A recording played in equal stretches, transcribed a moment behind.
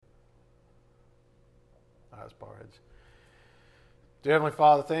Let's bow our heads. Dear Heavenly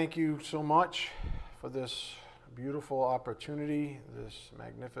Father, thank you so much for this beautiful opportunity, this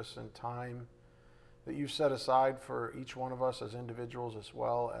magnificent time that you've set aside for each one of us as individuals as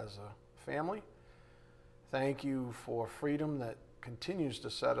well as a family. Thank you for freedom that continues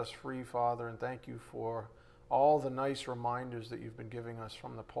to set us free, Father, and thank you for all the nice reminders that you've been giving us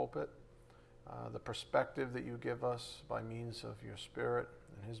from the pulpit, the perspective that you give us by means of your Spirit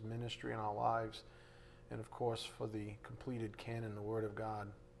and his ministry in our lives, and of course for the completed canon, the Word of God.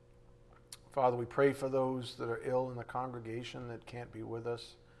 Father, we pray for those that are ill in the congregation that can't be with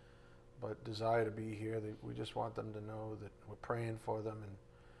us but desire to be here. We just want them to know that we're praying for them and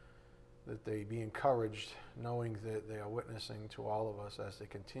that they be encouraged, knowing that they are witnessing to all of us as they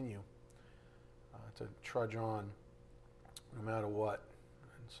continue to trudge on no matter what.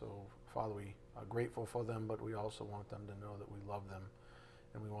 And so, Father, we are grateful for them, but we also want them to know that we love them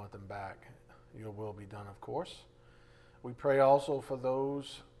and we want them back. Your will be done, of course. We pray also for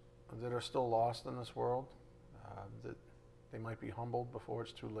those that are still lost in this world, that they might be humbled before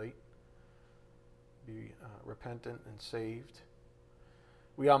it's too late, be repentant and saved.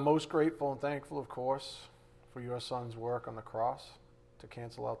 We are most grateful and thankful, of course, for your Son's work on the cross to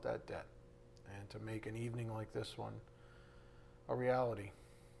cancel out that debt and to make an evening like this one a reality.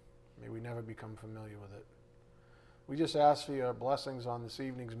 May we never become familiar with it. We just ask for your blessings on this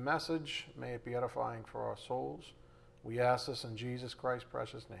evening's message. May it be edifying for our souls. We ask this in Jesus Christ's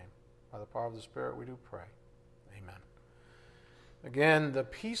precious name. By the power of the Spirit we do pray. Amen. Again, the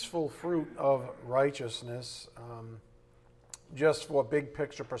peaceful fruit of righteousness. Just for a big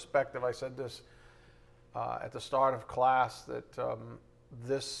picture perspective, I said this at the start of class, that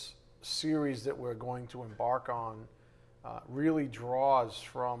this series that we're going to embark on really draws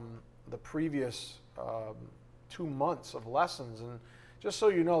from the previous 2 months of lessons. And just so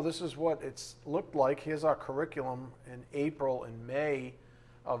you know, this is what it's looked like. Here's our curriculum in April and May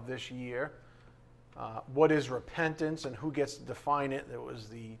of this year. What is repentance and who gets to define it? That was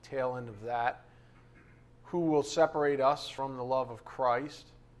the tail end of that. Who will separate us from the love of Christ?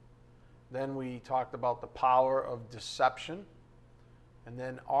 Then we talked about the power of deception. And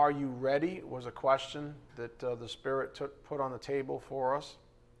then, are you ready? Was a question that the Spirit put on the table for us.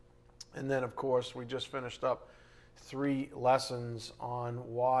 And then, of course, we just finished up 3 lessons on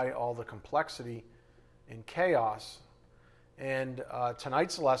why all the complexity in chaos. And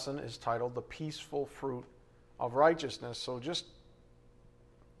tonight's lesson is titled The Peaceful Fruit of Righteousness. So just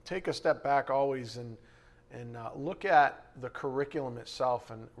take a step back always and look at the curriculum itself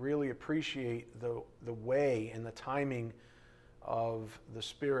and really appreciate the way and the timing of the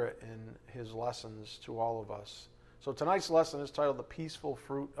Spirit in his lessons to all of us. So tonight's lesson is titled The Peaceful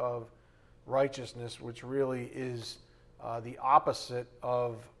Fruit of Righteousness, which really is the opposite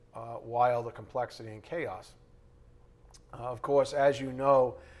of why all the complexity and chaos. Of course, as you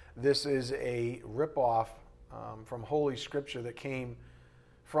know, this is a ripoff from Holy Scripture that came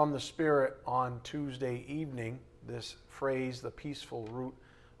from the Spirit on Tuesday evening, this phrase, the peaceful root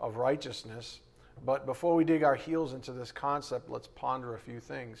of righteousness. But before we dig our heels into this concept, let's ponder a few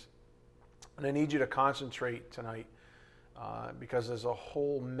things. And I need you to concentrate tonight because there's a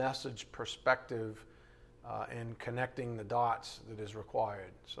whole message perspective and connecting the dots that is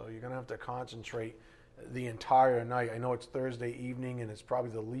required. So you're going to have to concentrate the entire night. I know it's Thursday evening and it's probably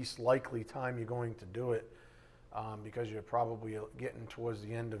the least likely time you're going to do it because you're probably getting towards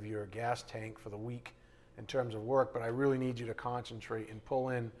the end of your gas tank for the week in terms of work, but I really need you to concentrate and pull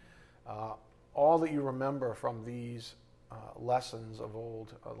in all that you remember from these lessons of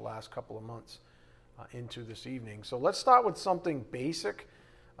old, the last couple of months into this evening. So let's start with something basic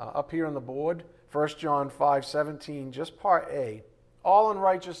up here on the board. 1 John 5:17, just part A. All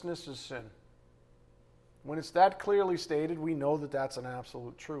unrighteousness is sin. When it's that clearly stated, we know that that's an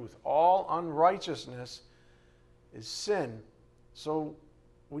absolute truth. All unrighteousness is sin. So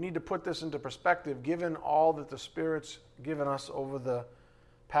we need to put this into perspective, given all that the Spirit's given us over the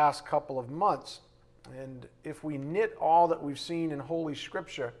past couple of months. And if we knit all that we've seen in Holy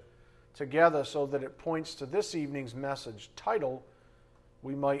Scripture together so that it points to this evening's message title,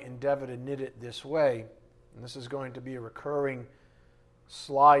 we might endeavor to knit it this way. And this is going to be a recurring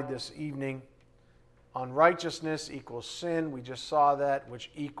slide this evening. Unrighteousness equals sin. We just saw that,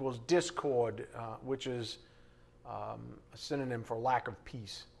 which equals discord, which is a synonym for lack of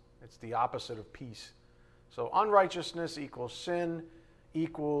peace. It's the opposite of peace. So unrighteousness equals sin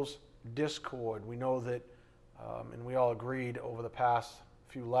equals discord. We know that, and we all agreed over the past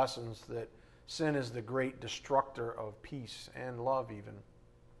few lessons, that sin is the great destructor of peace and love even.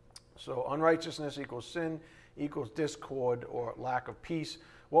 So unrighteousness equals sin equals discord or lack of peace.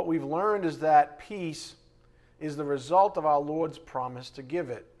 What we've learned is that peace is the result of our Lord's promise to give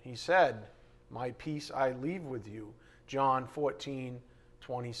it. He said, "My peace I leave with you," John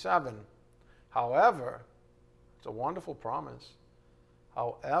 14:27. However, it's a wonderful promise.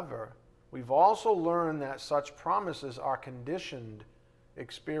 However, we've also learned that such promises are conditioned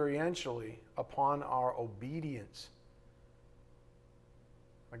experientially upon our obedience.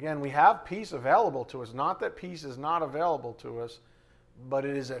 Again, we have peace available to us. Not that peace is not available to us, but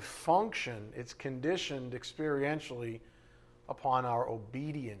it is a function. It's conditioned experientially upon our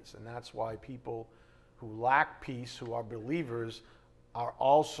obedience. And that's why people who lack peace, who are believers, are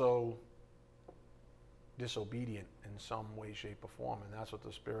also disobedient in some way, shape, or form. And that's what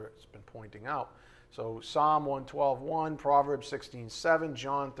the Spirit's been pointing out. So Psalm 112:1, Proverbs 16:7,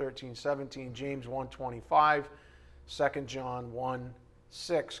 John 13:17, James 1:25, 2 John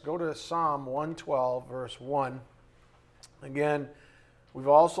 1:6. Go to Psalm 112, verse 1. Again, we've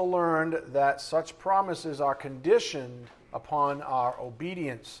also learned that such promises are conditioned upon our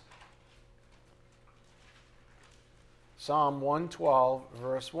obedience. Psalm 112,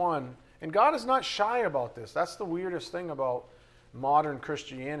 verse 1. And God is not shy about this. That's the weirdest thing about modern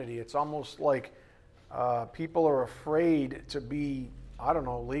Christianity. It's almost like people are afraid to be,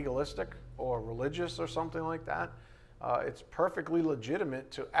 legalistic or religious or something like that. It's perfectly legitimate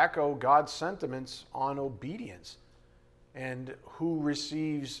to echo God's sentiments on obedience and who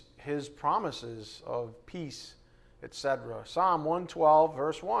receives his promises of peace, etc. Psalm 112,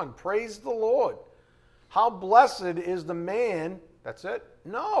 verse 1. Praise the Lord. How blessed is the man, that's it?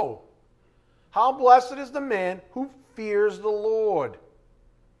 No. How blessed is the man who fears the Lord.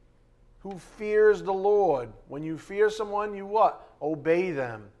 Who fears the Lord. When you fear someone, you what? Obey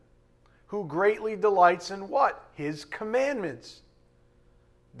them. Who greatly delights in what? His commandments.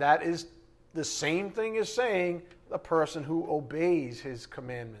 That is the same thing as saying the person who obeys his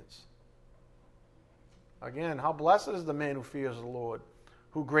commandments. Again, how blessed is the man who fears the Lord,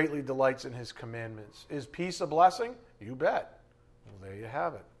 who greatly delights in his commandments. Is peace a blessing? You bet. Well, there you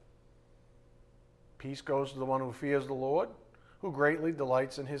have it. Peace goes to the one who fears the Lord, who greatly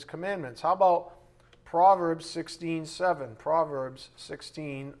delights in his commandments. How about Proverbs 16:7? Proverbs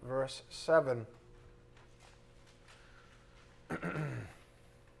 16, verse 7.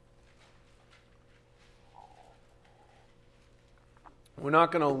 We're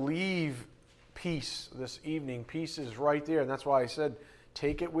not going to leave peace this evening. Peace is right there, and that's why I said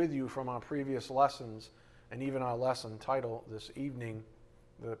take it with you from our previous lessons and even our lesson title this evening,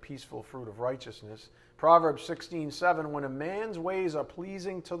 the peaceful fruit of righteousness. Proverbs 16:7, when a man's ways are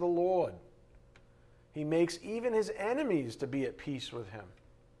pleasing to the Lord, he makes even his enemies to be at peace with him.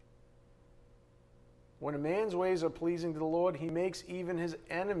 When a man's ways are pleasing to the Lord, he makes even his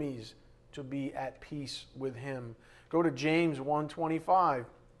enemies to be at peace with him. Go to James 1:25.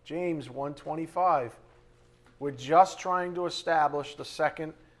 James 1:25. We're just trying to establish the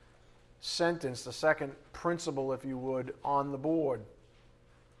second sentence, the second principle, if you would, on the board.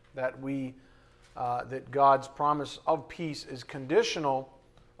 That God's promise of peace is conditional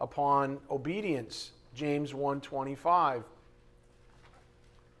upon obedience. James 1:25.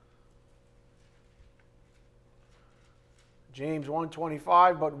 James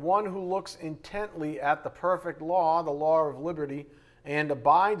 1:25, but one who looks intently at the perfect law, the law of liberty, and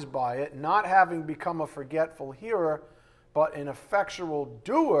abides by it, not having become a forgetful hearer, but an effectual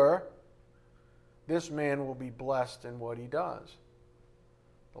doer, this man will be blessed in what he does.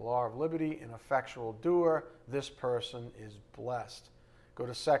 The law of liberty, an effectual doer, this person is blessed. Go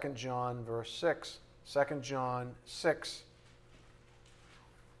to 2 John verse 6. 2 John 6.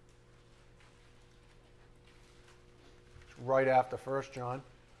 It's right after 1 John.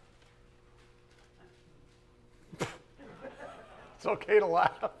 It's okay to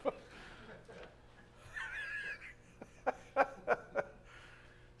laugh.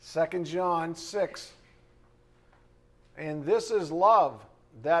 2 John 6. And this is love,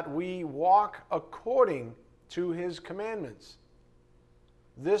 that we walk according to his commandments.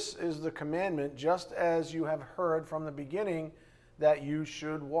 This is the commandment, just as you have heard from the beginning, that you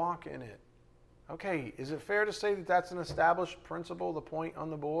should walk in it. Okay, is it fair to say that that's an established principle, the point on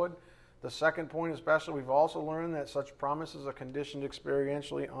the board? The second point especially, we've also learned that such promises are conditioned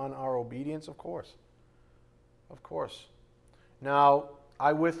experientially on our obedience, of course. Of course. Now,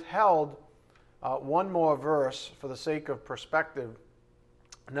 I withheld one more verse for the sake of perspective,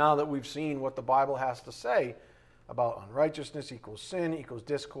 now that we've seen what the Bible has to say about unrighteousness equals sin, equals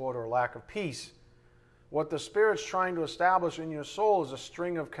discord, or lack of peace. What the Spirit's trying to establish in your soul is a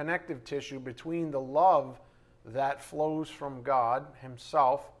string of connective tissue between the love that flows from God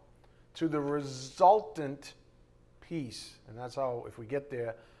himself to the resultant peace. And that's how, if we get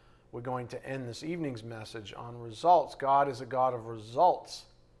there, we're going to end this evening's message on results. God is a God of results.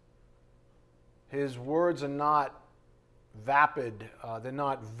 His words are not vapid. They're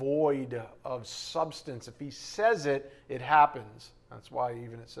not void of substance. If he says it, it happens. That's why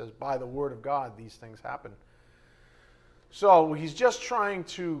even it says, by the word of God, these things happen. So he's just trying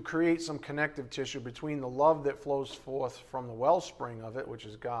to create some connective tissue between the love that flows forth from the wellspring of it, which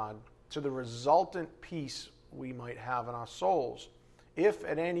is God, to the resultant peace we might have in our souls. If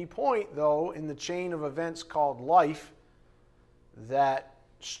at any point, though, in the chain of events called life, that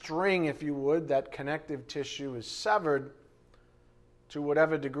string, if you would, that connective tissue is severed, to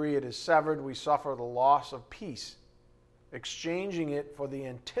whatever degree it is severed, we suffer the loss of peace, exchanging it for the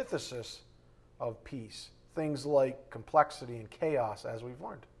antithesis of peace, things like complexity and chaos, as we've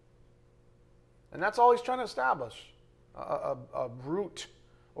learned. And that's all he's trying to establish, a root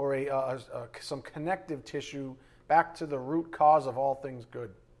or some connective tissue back to the root cause of all things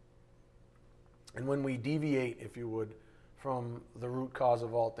good. And when we deviate, if you would, from the root cause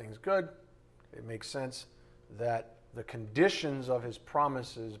of all things good, it makes sense that the conditions of his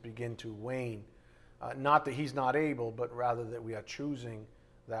promises begin to wane. Not that he's not able, but rather that we are choosing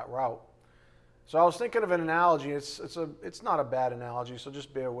that route. So I was thinking of an analogy. It's not a bad analogy, so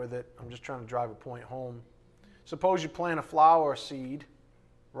just bear with it. I'm just trying to drive a point home. Suppose you plant a flower seed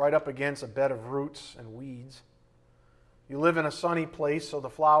right up against a bed of roots and weeds. You live in a sunny place, so the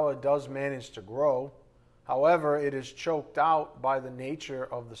flower does manage to grow. However, it is choked out by the nature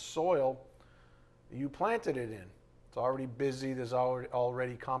of the soil you planted it in. It's already busy. There's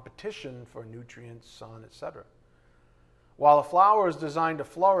already competition for nutrients, sun, etc. While a flower is designed to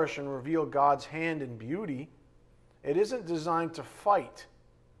flourish and reveal God's hand in beauty, it isn't designed to fight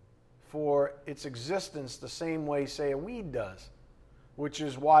for its existence the same way, say, a weed does, which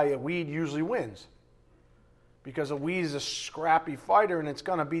is why a weed usually wins. Because a weed is a scrappy fighter and it's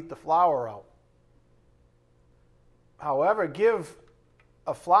going to beat the flower out. However, give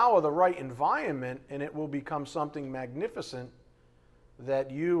a flower the right environment and it will become something magnificent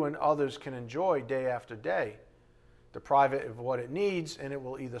that you and others can enjoy day after day. Deprive it of what it needs and it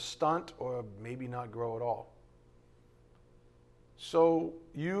will either stunt or maybe not grow at all. So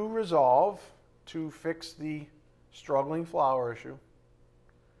you resolve to fix the struggling flower issue.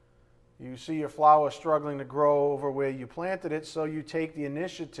 You see your flower struggling to grow over where you planted it, so you take the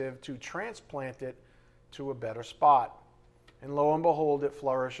initiative to transplant it to a better spot. And lo and behold, it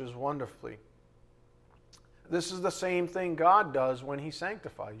flourishes wonderfully. This is the same thing God does when he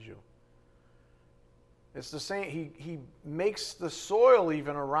sanctifies you. It's the same. He makes the soil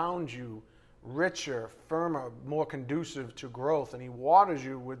even around you richer, firmer, more conducive to growth, and he waters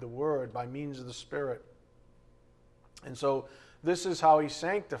you with the word by means of the Spirit. And so this is how he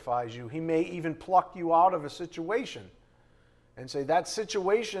sanctifies you. He may even pluck you out of a situation and say, that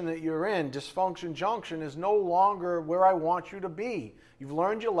situation that you're in, dysfunction junction, is no longer where I want you to be. You've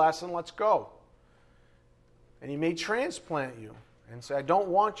learned your lesson, let's go. And he may transplant you and say, I don't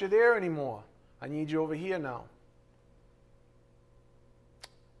want you there anymore. I need you over here now.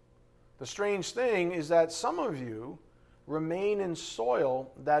 The strange thing is that some of you remain in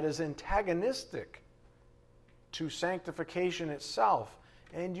soil that is antagonistic to sanctification itself,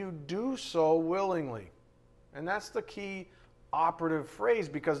 and you do so willingly. And that's the key operative phrase,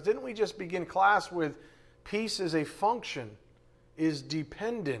 because didn't we just begin class with peace is a function, is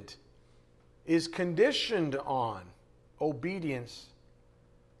dependent, is conditioned on obedience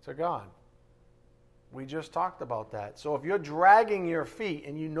to God? We just talked about that. So if you're dragging your feet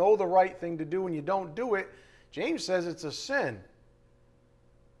and you know the right thing to do and you don't do it, James says it's a sin.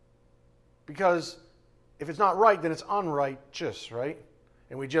 Because if it's not right, then it's unrighteous, right?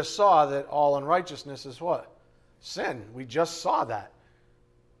 And we just saw that all unrighteousness is what? Sin. We just saw that.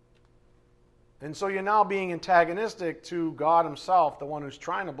 And so you're now being antagonistic to God himself, the one who's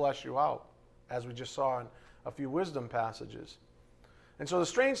trying to bless you out, as we just saw in a few wisdom passages. And so the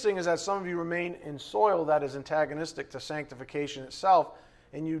strange thing is that some of you remain in soil that is antagonistic to sanctification itself,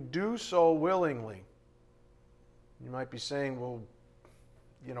 and you do so willingly. You might be saying, well,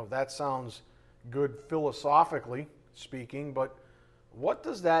 that sounds good philosophically speaking, but what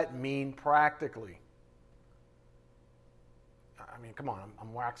does that mean practically? I mean, come on,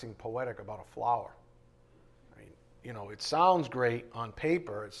 I'm waxing poetic about a flower. I mean, it sounds great on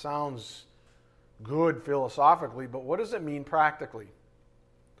paper, it sounds good philosophically, but what does it mean practically?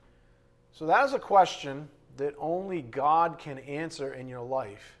 So that is a question that only God can answer in your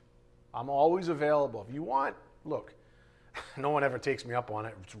life. I'm always available. If you want, look, no one ever takes me up on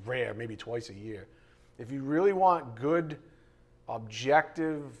it. It's rare, maybe twice a year. If you really want good,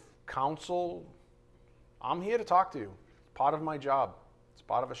 objective counsel, I'm here to talk to you. It's part of my job. It's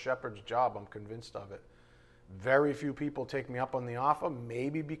part of a shepherd's job. I'm convinced of it. Very few people take me up on the offer,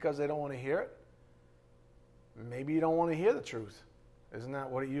 maybe because they don't want to hear it. Maybe you don't want to hear the truth. Isn't that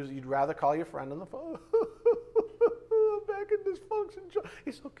what it usually? You'd rather call your friend on the phone. Back in dysfunction.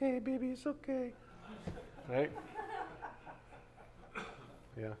 It's okay, baby. It's okay. Right?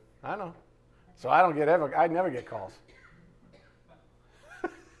 Yeah, I know. So I never get calls.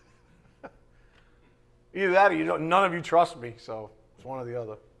 Either that or none of you trust me, so it's one or the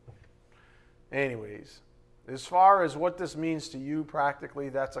other. Anyways, as far as what this means to you practically,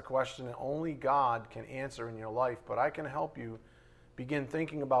 that's a question that only God can answer in your life. But I can help you begin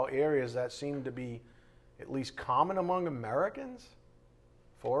thinking about areas that seem to be at least common among Americans.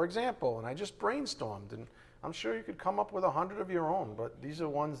 For example, and I just brainstormed, and I'm sure you could come up with 100 of your own, but these are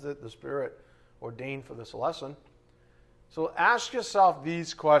ones that the Spirit ordained for this lesson. So ask yourself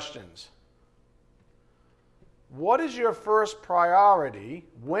these questions. What is your first priority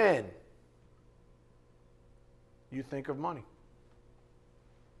when you think of money?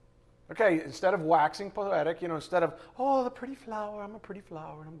 Okay, instead of waxing poetic, instead of, oh, the pretty flower, I'm a pretty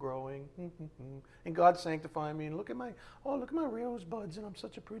flower and I'm growing, and God's sanctifying me, and look at my rosebuds, and I'm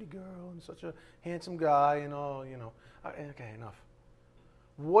such a pretty girl and such a handsome guy, and all, okay, enough.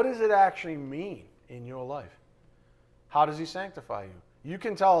 What does it actually mean in your life? How does He sanctify you? You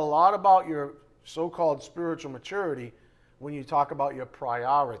can tell a lot about your so-called spiritual maturity when you talk about your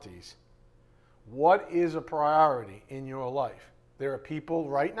priorities. What is a priority in your life? There are people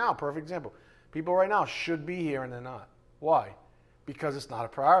right now, perfect example, people right now should be here and they're not. Why? Because it's not a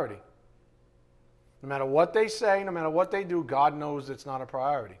priority. No matter what they say, no matter what they do, God knows it's not a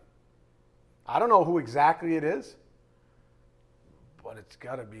priority. I don't know who exactly it is, but it's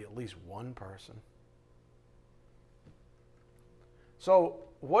got to be at least one person. So,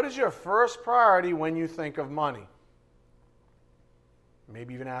 what is your first priority when you think of money?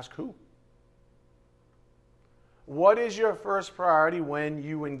 Maybe even ask who. What is your first priority when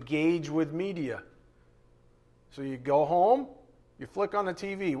you engage with media? So you go home, you flick on the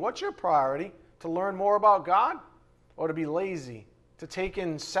TV. What's your priority? To learn more about God or to be lazy? To take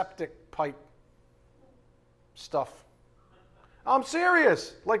in septic pipe stuff? I'm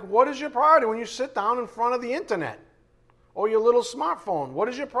serious. Like, what is your priority when you sit down in front of the internet or your little smartphone? What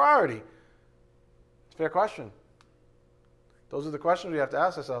is your priority? It's a fair question. Those are the questions we have to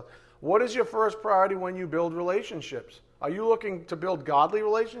ask ourselves. What is your first priority when you build relationships? Are you looking to build godly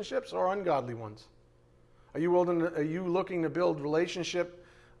relationships or ungodly ones? Are you looking to build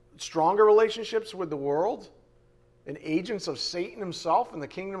stronger relationships with the world and agents of Satan himself in the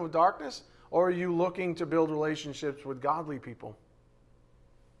kingdom of darkness? Or are you looking to build relationships with godly people?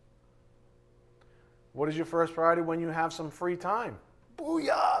 What is your first priority when you have some free time?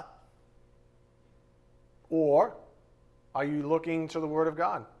 Booyah! Or are you looking to the Word of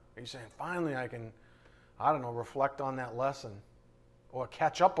God? Are you saying, finally I can, reflect on that lesson or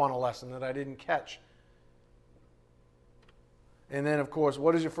catch up on a lesson that I didn't catch? And then, of course,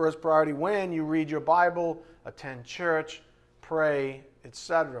 what is your first priority when you read your Bible, attend church, pray,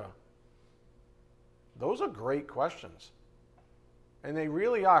 etc.? Those are great questions. And they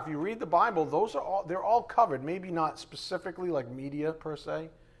really are. If you read the Bible, they're all covered. Maybe not specifically like media per se,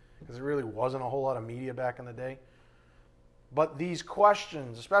 because there really wasn't a whole lot of media back in the day. But these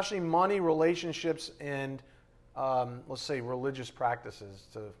questions, especially money, relationships, and let's say religious practices,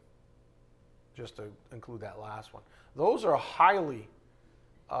 just to include that last one, those are highly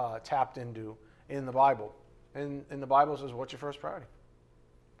tapped into in the Bible. And the Bible says, what's your first priority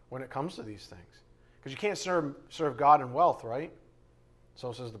when it comes to these things? Because you can't serve God in wealth, right?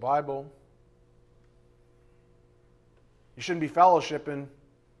 So says the Bible. You shouldn't be fellowshipping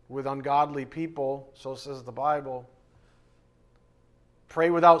with ungodly people, so says the Bible. Pray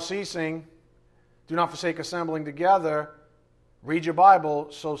without ceasing. Do not forsake assembling together. Read your Bible,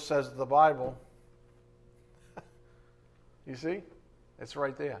 so says the Bible. You see? It's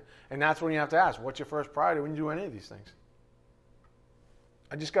right there. And that's when you have to ask, what's your first priority when you do any of these things?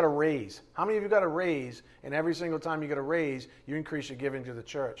 I just got a raise. How many of you got a raise, and every single time you get a raise, you increase your giving to the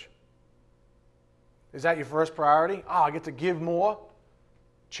church? Is that your first priority? Oh, I get to give more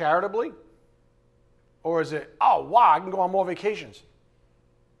charitably? Or is it, oh, wow, I can go on more vacations?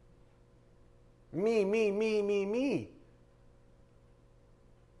 Me.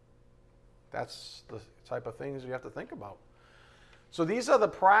 That's the type of things you have to think about. So these are the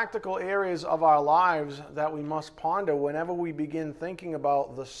practical areas of our lives that we must ponder whenever we begin thinking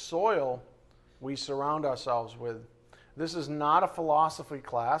about the soil we surround ourselves with. This is not a philosophy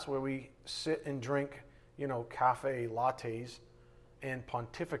class where we sit and drink, cafe lattes and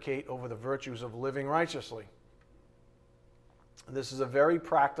pontificate over the virtues of living righteously. This is a very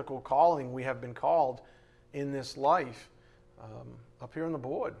practical calling we have been called in this life. Up here on the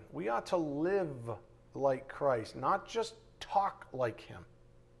board, we are to live like Christ, not just talk like Him.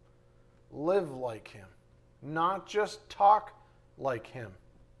 Live like Him, not just talk like Him.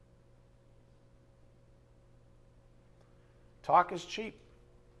 Talk is cheap.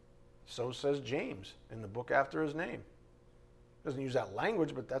 So says James in the book after his name. Doesn't use that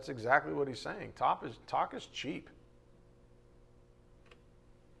language, but that's exactly what he's saying. Talk is cheap.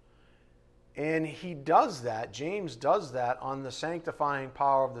 And he does that, James does that on the sanctifying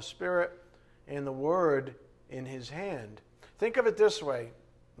power of the Spirit and the Word in his hand. Think of it this way.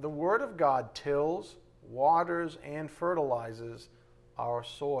 The Word of God tills, waters, and fertilizes our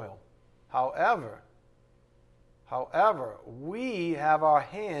soil. However, we have our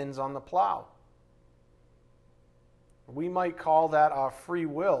hands on the plow. We might call that our free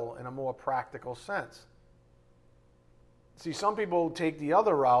will in a more practical sense. See, some people take the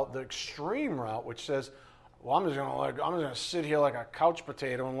other route, the extreme route, which says, well, I'm just going to sit here like a couch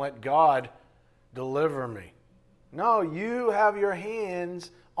potato and let God deliver me. No, you have your hands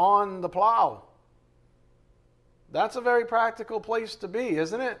on the plow. That's a very practical place to be,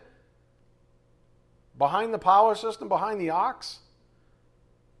 isn't it? Behind the power system, behind the ox?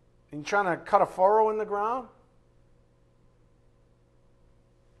 And you're trying to cut a furrow in the ground?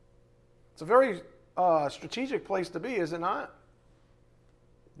 It's a very strategic place to be, is it not?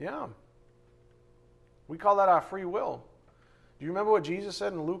 Yeah. We call that our free will. Do you remember what Jesus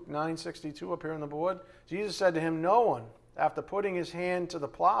said in Luke 9:62 up here on the board? Jesus said to him, no one, after putting his hand to the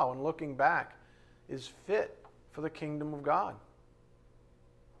plow and looking back, is fit for the kingdom of God.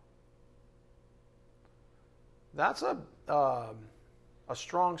 That's a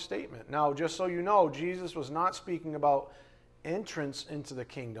strong statement. Now, just so you know, Jesus was not speaking about entrance into the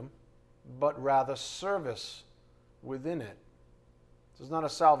kingdom, but rather service within it. This is not a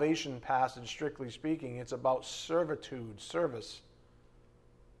salvation passage, strictly speaking. It's about servitude, service.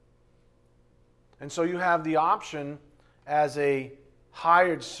 And so you have the option as a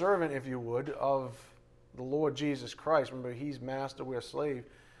hired servant, if you would, of the Lord Jesus Christ. Remember, He's master, we're slave.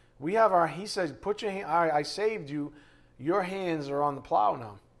 We have He says, put your hand, I saved you. Your hands are on the plow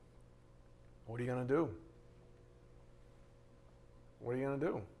now. What are you going to do? What are you going to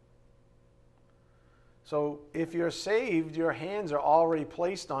do? So if you're saved, your hands are already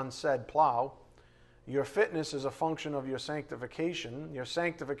placed on said plow. Your fitness is a function of your sanctification. Your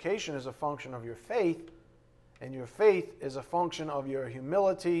sanctification is a function of your faith. And your faith is a function of your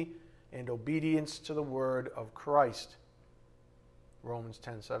humility and obedience to the word of Christ. Romans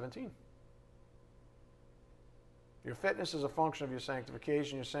 10:17. Your fitness is a function of your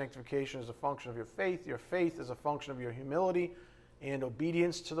sanctification. Your sanctification is a function of your faith. Your faith is a function of your humility and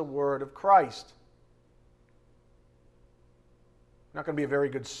obedience to the word of Christ. Not going to be a very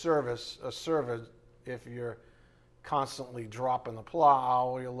good servant if you're constantly dropping the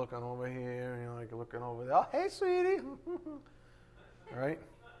plow, you're looking over here, you're looking over there. Oh, hey, sweetie. Right?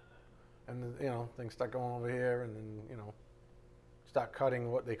 And, things start going over here and then, start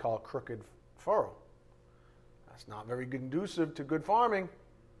cutting what they call crooked furrow. That's not very conducive to good farming.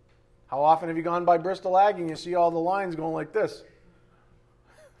 How often have you gone by Bristol Ag and you see all the lines going like this?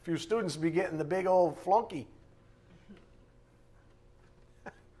 A few students be getting the big old flunky.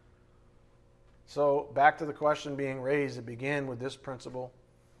 So back to the question being raised, it began with this principle.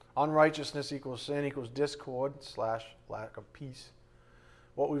 Unrighteousness equals sin equals discord / lack of peace.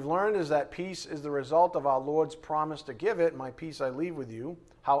 What we've learned is that peace is the result of our Lord's promise to give it. My peace I leave with you.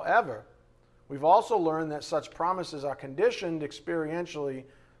 However, we've also learned that such promises are conditioned experientially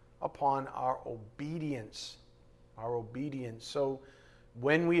upon our obedience. Our obedience. So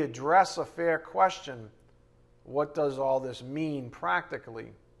when we address a fair question, what does all this mean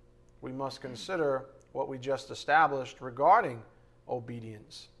practically? We must consider what we just established regarding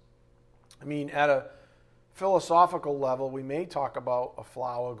obedience. At a philosophical level, we may talk about a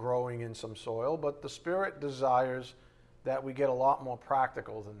flower growing in some soil, but the Spirit desires that we get a lot more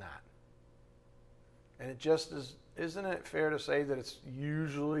practical than that. And it just isn't it fair to say that it's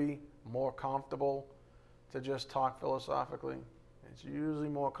usually more comfortable to just talk philosophically? It's usually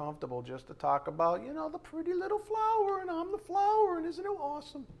more comfortable just to talk about, the pretty little flower, and I'm the flower, and isn't it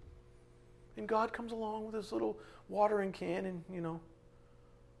awesome? And God comes along with his little watering can and,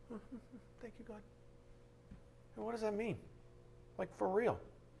 thank you, God. And what does that mean? Like, for real.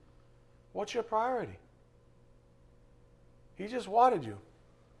 What's your priority? He just watered you.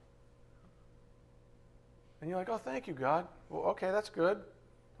 And you're like, oh, thank you, God. Well, okay, that's good.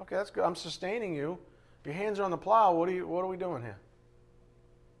 Okay, that's good. I'm sustaining you. Your hands are on the plow. What are we doing here?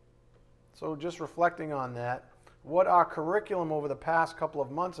 So just reflecting on that, What our curriculum over the past couple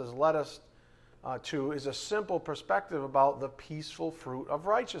of months has led us to is a simple perspective about the peaceful fruit of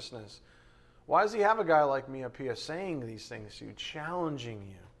righteousness. Why does he have a guy like me up here saying these things to you, challenging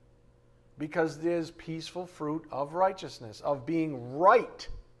you? Because there's peaceful fruit of righteousness, of being right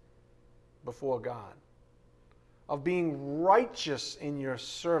before God, of being righteous in your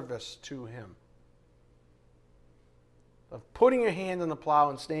service to Him, of putting your hand on the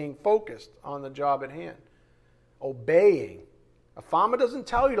plow and staying focused on the job at hand, obeying. A farmer doesn't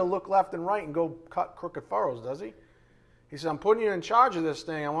tell you to look left and right and go cut crooked furrows, does he? He says, I'm putting you in charge of this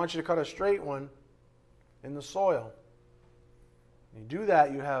thing. I want you to cut a straight one in the soil. When you do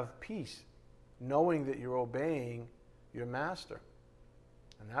that, you have peace, knowing that you're obeying your master.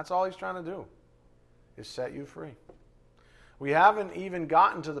 And that's all he's trying to do, is set you free. We haven't even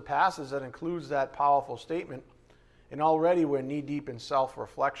gotten to the passage that includes that powerful statement, and already we're knee-deep in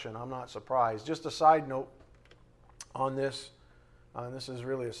self-reflection. I'm not surprised. Just a side note on this, and this is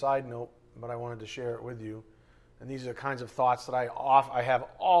really a side note, but I wanted to share it with you. And these are the kinds of thoughts that I have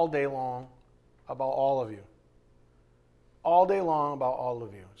all day long about all of you. All day long about all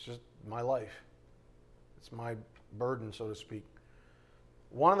of you. It's just my life. It's my burden, so to speak.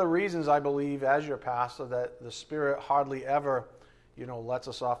 One of the reasons I believe, as your pastor, that the Spirit hardly ever, lets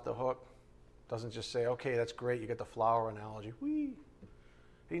us off the hook, doesn't just say, okay, that's great, you get the flower analogy. Whee!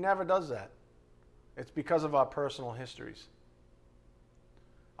 He never does that. It's because of our personal histories.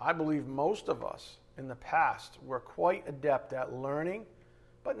 I believe most of us in the past were quite adept at learning,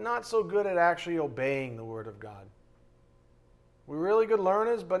 but not so good at actually obeying the Word of God. We're really good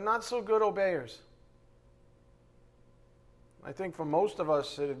learners, but not so good obeyers. I think for most of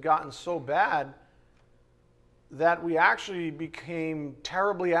us, it had gotten so bad that we actually became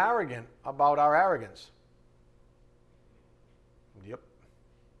terribly arrogant about our arrogance. Yep.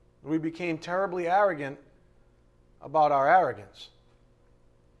 We became terribly arrogant about our arrogance.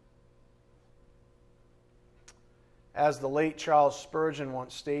 As the late Charles Spurgeon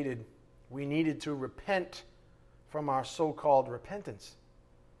once stated, we needed to repent from our so-called repentance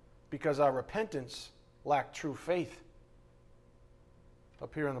because our repentance lacked true faith.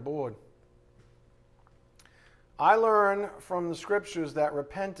 Up here on the board. I learn from the Scriptures that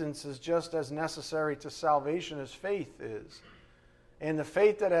repentance is just as necessary to salvation as faith is. And the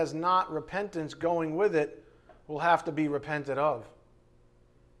faith that has not repentance going with it will have to be repented of.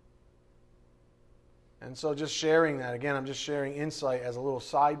 And so just sharing that, again, I'm just sharing insight as a little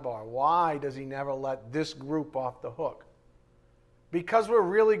sidebar. Why does he never let this group off the hook? Because we're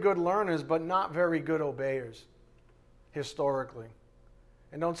really good learners, but not very good obeyers, historically.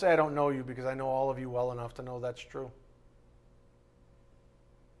 And don't say I don't know you, because I know all of you well enough to know that's true.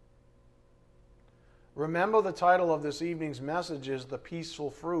 Remember, the title of this evening's message is The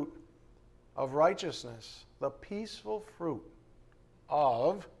Peaceful Fruit of Righteousness. The peaceful fruit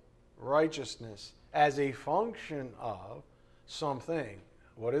of righteousness as a function of something.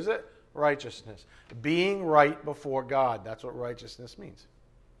 What is it? Righteousness. Being right before God. That's what righteousness means.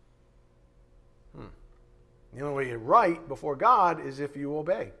 The only way you're right before God is if you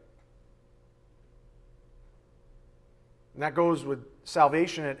obey. And that goes with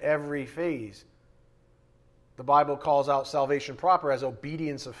salvation at every phase. The Bible calls out salvation proper as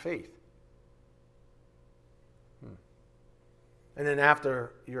obedience of faith. And then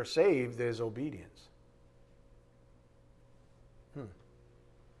after you're saved, there's obedience.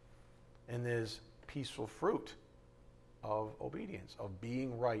 And there's peaceful fruit of obedience, of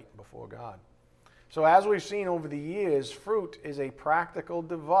being right before God. So as we've seen over the years, fruit is a practical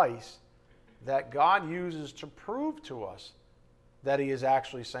device that God uses to prove to us that He is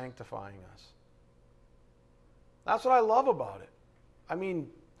actually sanctifying us. That's what I love about it. I mean,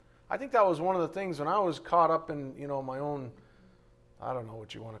 I think that was one of the things when I was caught up in, my own, I don't know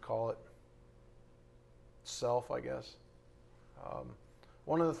what you want to call it, self, I guess.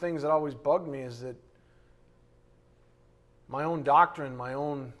 One of the things that always bugged me is that my own doctrine, my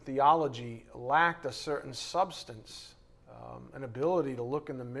own theology lacked a certain substance, an ability to look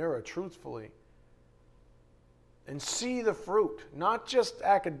in the mirror truthfully and see the fruit, not just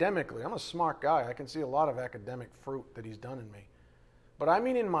academically. I'm a smart guy. I can see a lot of academic fruit that He's done in me. But I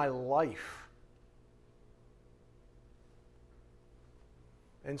mean in my life.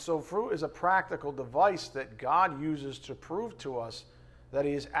 And so fruit is a practical device that God uses to prove to us that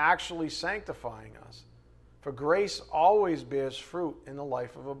He is actually sanctifying us. For grace always bears fruit in the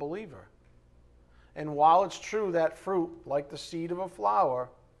life of a believer. And while it's true that fruit, like the seed of a flower,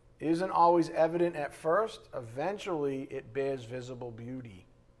 isn't always evident at first, eventually it bears visible beauty.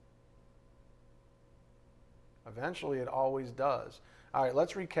 Eventually it always does. All right,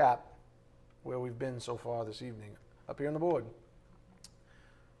 let's recap where we've been so far this evening. Up here on the board.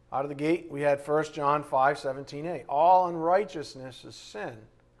 Out of the gate, we had 1 John 5:17a. All unrighteousness is sin.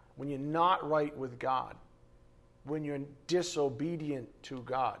 When you're not right with God, when you're disobedient to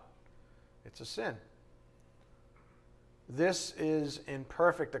God, it's a sin. This is in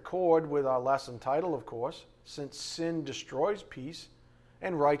perfect accord with our lesson title, of course, since sin destroys peace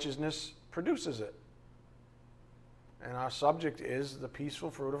and righteousness produces it. And our subject is the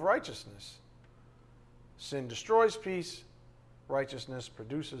peaceful fruit of righteousness. Sin destroys peace, righteousness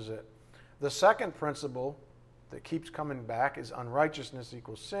produces it. The second principle that keeps coming back is unrighteousness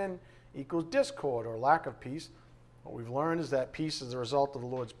equals sin equals discord or lack of peace. What we've learned is that peace is the result of the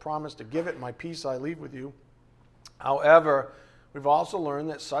Lord's promise to give it. My peace I leave with you. However, we've also learned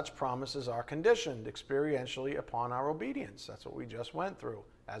that such promises are conditioned experientially upon our obedience. That's what we just went through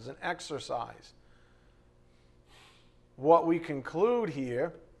as an exercise. What we conclude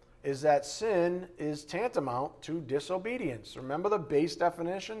here is that sin is tantamount to disobedience. Remember the base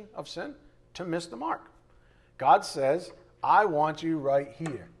definition of sin? To miss the mark. God says, I want you right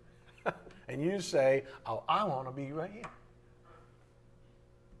here. And you say, oh, I want to be right here.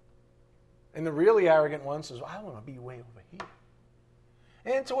 And the really arrogant one says, I want to be way over here.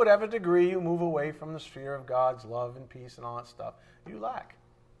 And to whatever degree you move away from the sphere of God's love and peace and all that stuff, you lack.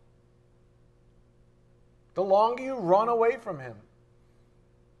 The longer you run away from Him,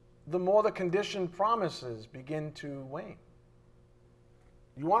 the more the conditioned promises begin to wane.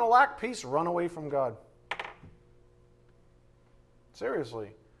 You want to lack peace? Run away from God.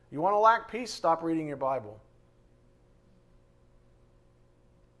 Seriously. You want to lack peace? Stop reading your Bible.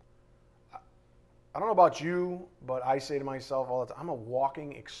 I don't know about you, but I say to myself all the time, I'm a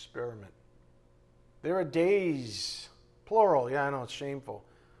walking experiment. There are days, plural, yeah, I know it's shameful,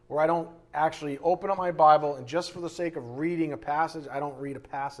 where I don't actually open up my Bible and just for the sake of reading a passage, I don't read a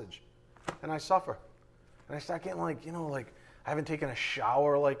passage. And I suffer. And I start getting like I haven't taken a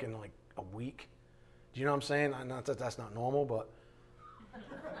shower in a week. Do you know what I'm saying? Not that that's not normal, but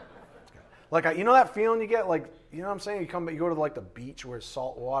that feeling you get, you know what I'm saying? You go to the beach where it's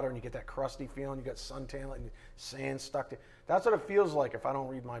salt water and you get that crusty feeling, you got suntan and sand stuck to. That's what it feels like if I don't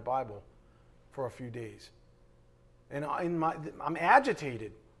read my Bible for a few days. And I'm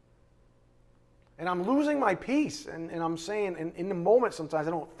agitated. And I'm losing my peace. And I'm saying, and in the moment sometimes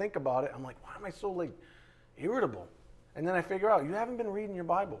I don't think about it. I'm like, why am I so irritable? And then I figure out, you haven't been reading your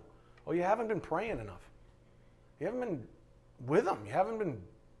Bible. Or you haven't been praying enough. You haven't been with Him. You haven't been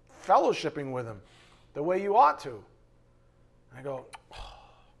fellowshipping with Him the way you ought to. And I go, oh,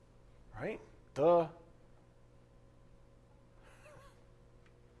 right? Duh.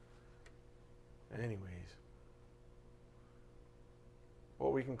 Anyways,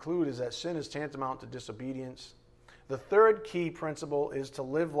 what we conclude is that sin is tantamount to disobedience. The third key principle is to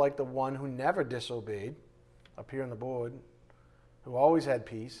live like the one who never disobeyed, up here on the board, who always had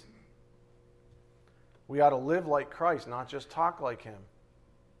peace. We ought to live like Christ, not just talk like Him.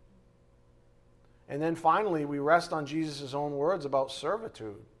 And then finally, we rest on Jesus' own words about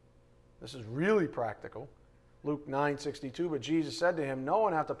servitude. This is really practical. Luke 9:62, but Jesus said to him, no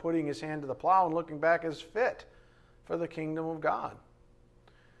one after putting his hand to the plow and looking back is fit for the kingdom of God.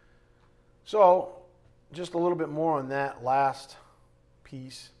 So, just a little bit more on that last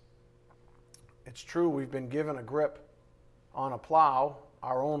piece. It's true, we've been given a grip on a plow,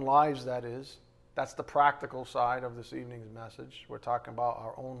 our own lives, that is. That's the practical side of this evening's message. We're talking about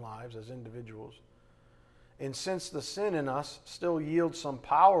our own lives as individuals. And since the sin in us still yields some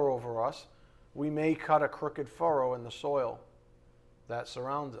power over us, we may cut a crooked furrow in the soil that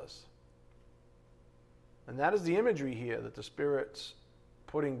surrounds us. And that is the imagery here that the Spirit's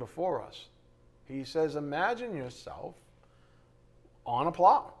putting before us. He says, imagine yourself on a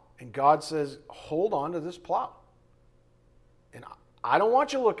plow. And God says, hold on to this plow. And I don't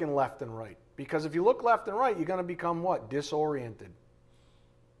want you looking left and right. Because if you look left and right, you're going to become what? Disoriented.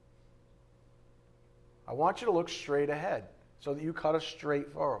 I want you to look straight ahead so that you cut a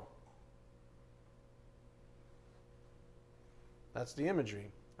straight furrow. That's the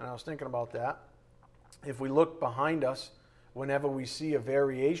imagery. And I was thinking about that. If we look behind us, whenever we see a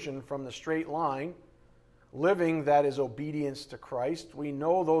variation from the straight line, living that is obedience to Christ, we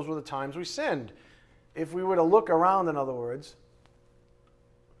know those were the times we sinned. If we were to look around, in other words,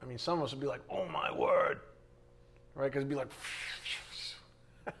 some of us would be like, oh my word. Right? Because it'd be like,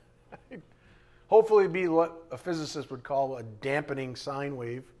 hopefully it'd be what a physicist would call a dampening sine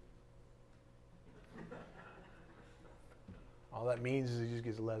wave. All that means is it just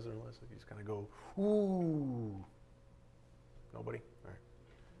gets less and less. You just kind of go, ooh. Nobody? All right.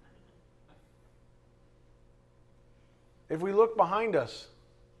 If we look behind us,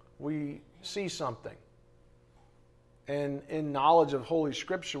 we see something. And in knowledge of Holy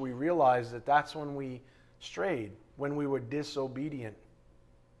Scripture, we realize that that's when we strayed, when we were disobedient.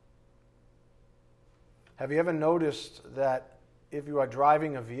 Have you ever noticed that if you are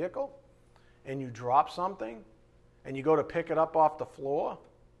driving a vehicle and you drop something and you go to pick it up off the floor,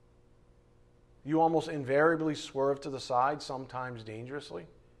 you almost invariably swerve to the side, sometimes dangerously?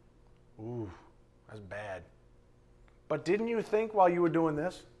 Ooh, that's bad. But didn't you think while you were doing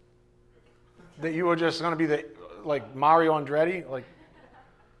this that you were just going to be like Mario Andretti,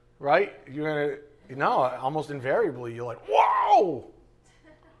 right? You're going to, almost invariably, you're like, whoa!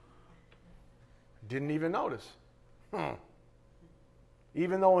 Didn't even notice.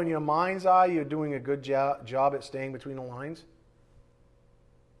 Even though in your mind's eye you're doing a good job at staying between the lines.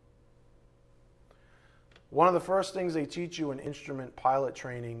 One of the first things they teach you in instrument pilot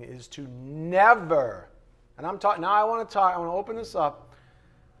training is to never, and I'm talking, now I want to open this up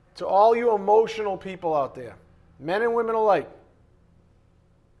to all you emotional people out there, men and women alike.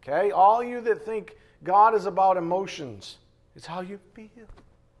 Okay? All you that think God is about emotions. It's how you feel.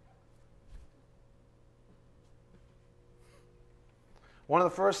 One of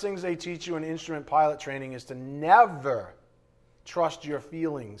the first things they teach you in instrument pilot training is to never trust your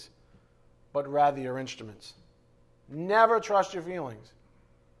feelings, but rather your instruments. Never trust your feelings.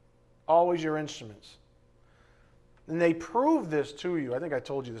 Always your instruments. And they prove this to you. I think I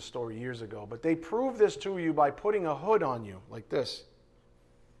told you this story years ago, but they prove this to you by putting a hood on you like this.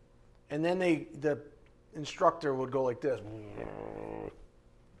 And then the instructor would go like this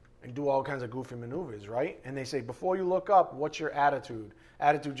and do all kinds of goofy maneuvers, right? And they say, before you look up, what's your attitude?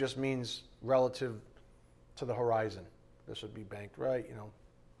 Attitude just means relative to the horizon. This would be banked right,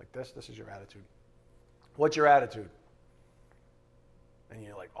 like this. This is your attitude. What's your attitude? And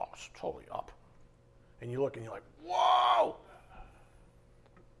you're like, oh, it's totally up. And you look and you're like, whoa!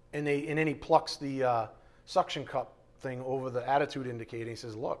 And then he plucks the suction cup thing over the attitude indicator and he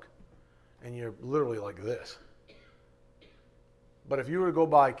says, look. And you're literally like this. But if you were to go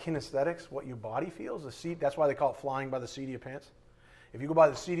by kinesthetics, what your body feels, the seat, that's why they call it flying by the seat of your pants. If you go by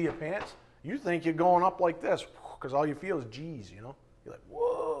the seat of your pants, you think you're going up like this because all you feel is G's, You're like,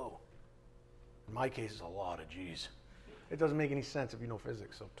 whoa. In my case, it's a lot of G's. It doesn't make any sense if you know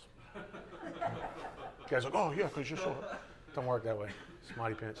physics. So. Guys are like, oh, yeah, because you're so... It don't work that way.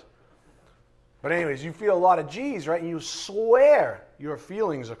 Smarty pants. But anyways, you feel a lot of G's, right? And you swear your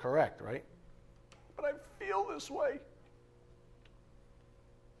feelings are correct, right? But I feel this way.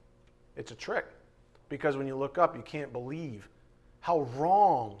 It's a trick. Because when you look up, you can't believe how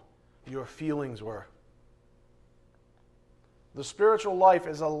wrong your feelings were. The spiritual life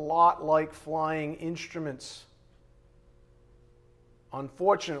is a lot like flying instruments.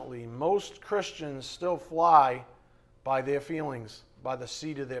 Unfortunately, most Christians still fly by their feelings, by the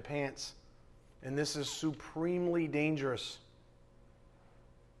seat of their pants. And this is supremely dangerous.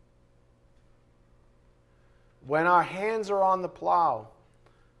 When our hands are on the plow,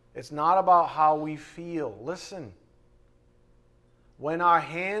 it's not about how we feel. Listen. When our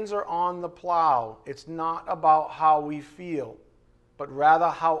hands are on the plow, it's not about how we feel, but rather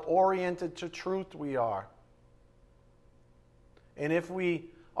how oriented to truth we are. And if we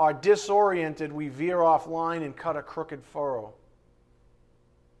are disoriented, we veer offline and cut a crooked furrow.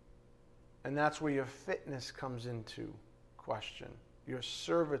 And that's where your fitness comes into question. Your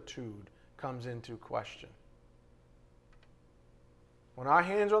servitude comes into question. When our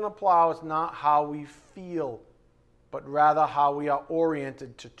hands are on the plow, it's not how we feel, but rather how we are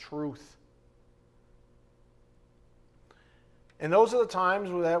oriented to truth. And those are the times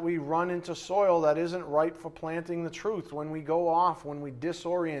that we run into soil that isn't right for planting the truth. When we go off, when we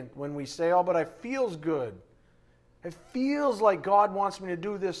disorient, when we say, oh, but it feels good. It feels like God wants me to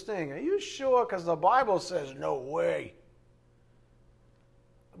do this thing. Are you sure? Because the Bible says, no way.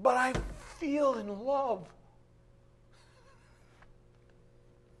 But I feel in love.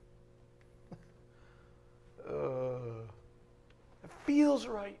 It feels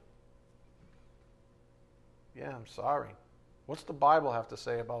right. Yeah, I'm sorry. What's the Bible have to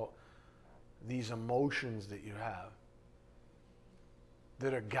say about these emotions that you have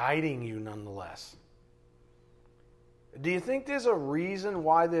that are guiding you nonetheless? Do you think there's a reason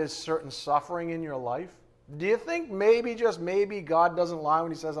why there's certain suffering in your life? Do you think maybe, just maybe, God doesn't lie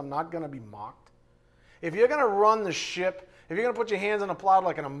when he says, I'm not going to be mocked? If you're going to run the ship, if you're going to put your hands on the plow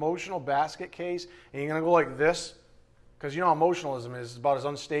like an emotional basket case, and you're going to go like this, because you know emotionalism is about as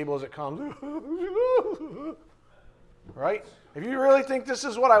unstable as it comes. Right? If you really think this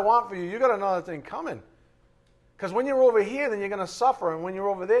is what I want for you, you got another thing coming. Because when you're over here, then you're going to suffer. And when you're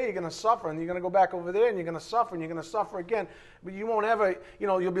over there, you're going to suffer. And you're going to go back over there, and you're going to suffer, and you're going to suffer again. But you won't ever,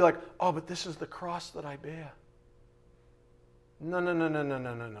 you'll be like, oh, but this is the cross that I bear.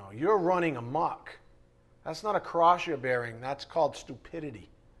 No. You're running amok. That's not a cross you're bearing. That's called stupidity.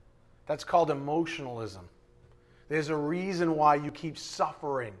 That's called emotionalism. There's a reason why you keep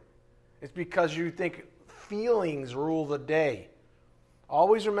suffering. It's because you think feelings rule the day.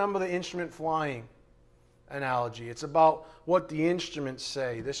 Always remember the instrument flying analogy. It's about what the instruments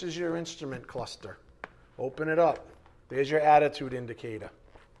say. This is your instrument cluster. Open it up. There's your attitude indicator.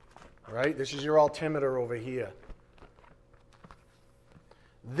 All right? This is your altimeter over here.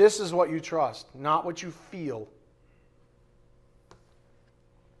 This is what you trust, not what you feel.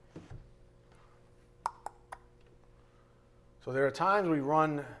 So there are times we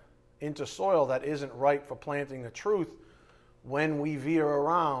run into soil that isn't right for planting the truth when we veer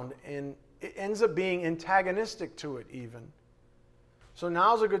around, and it ends up being antagonistic to it even. So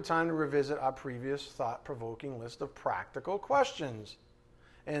now's a good time to revisit our previous thought-provoking list of practical questions.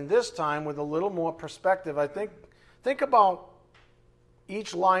 And this time with a little more perspective. I think about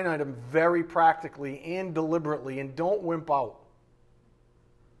each line item very practically and deliberately, and don't wimp out.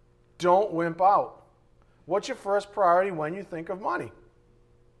 Don't wimp out. What's your first priority when you think of money?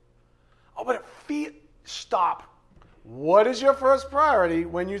 Oh, but stop. What is your first priority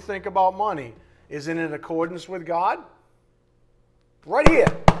when you think about money? Is it in accordance with God? Right here.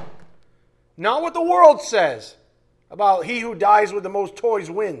 Not what the world says about he who dies with the most toys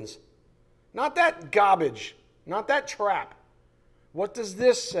wins. Not that garbage. Not that trap. What does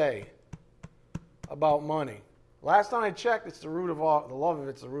this say about money? Last time I checked, the love of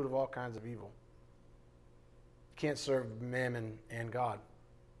it's the root of all kinds of evil. You can't serve mammon and God.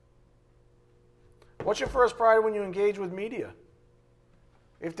 What's your first priority when you engage with media?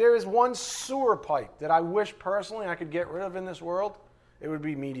 If there is one sewer pipe that I wish personally I could get rid of in this world, it would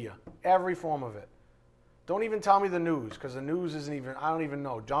be media. Every form of it. Don't even tell me the news, because the news isn't even, I don't even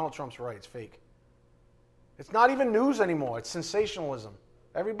know. Donald Trump's right, it's fake. It's not even news anymore. It's sensationalism.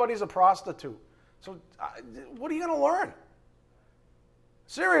 Everybody's a prostitute. So what are you going to learn?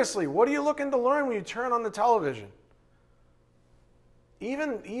 Seriously, what are you looking to learn when you turn on the television?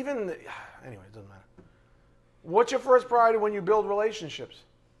 Anyway, it doesn't matter. What's your first priority when you build relationships?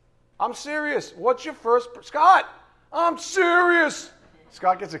 I'm serious. What's your first... Scott, I'm serious.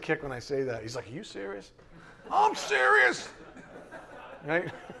 Scott gets a kick when I say that. He's like, are you serious? I'm serious.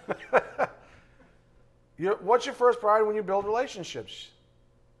 Right? What's your first priority when you build relationships?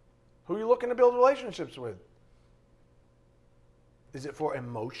 Who are you looking to build relationships with? Is it for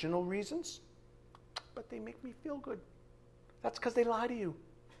emotional reasons? But they make me feel good. That's because they lie to you.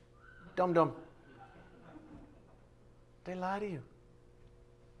 Dum-dum. They lie to you.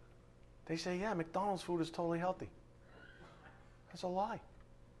 They say, yeah, McDonald's food is totally healthy. That's a lie.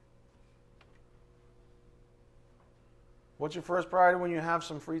 What's your first priority when you have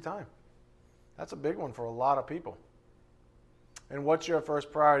some free time? That's a big one for a lot of people. And what's your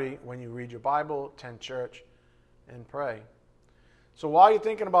first priority when you read your Bible, attend church, and pray? So while you're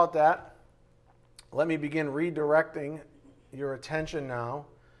thinking about that, let me begin redirecting your attention now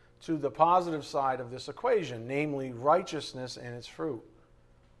to the positive side of this equation, namely righteousness and its fruit.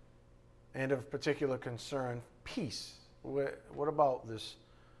 And of particular concern, peace. What about this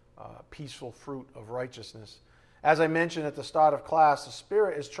peaceful fruit of righteousness? As I mentioned at the start of class, the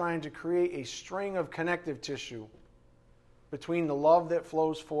Spirit is trying to create a string of connective tissue between the love that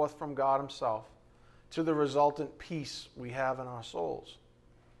flows forth from God Himself to the resultant peace we have in our souls.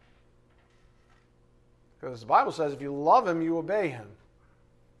 Because the Bible says if you love Him, you obey Him.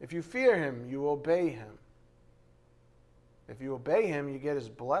 If you fear Him, you obey Him. If you obey Him, you get His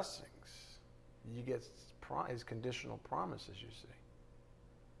blessings. You get His conditional promises, you see.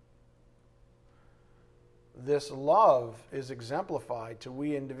 This love is exemplified to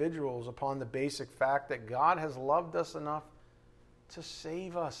we individuals upon the basic fact that God has loved us enough to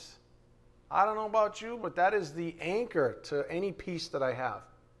save us. I don't know about you, but that is the anchor to any peace that I have.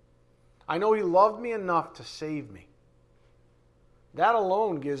 I know He loved me enough to save me. That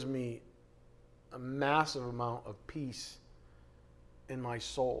alone gives me a massive amount of peace in my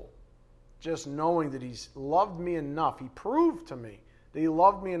soul. Just knowing that He's loved me enough. He proved to me that He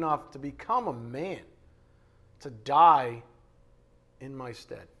loved me enough to become a man, to die in my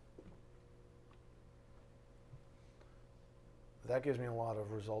stead. That gives me a lot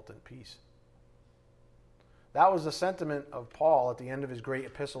of resultant peace. That was the sentiment of Paul at the end of his great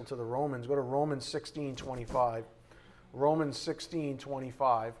epistle to the Romans. Go to Romans 16:25. Romans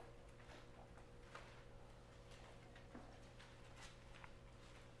 16:25.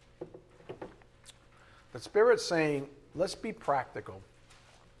 The Spirit's saying, let's be practical.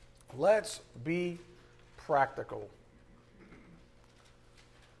 Let's be practical.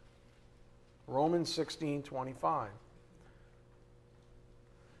 Romans 16:25.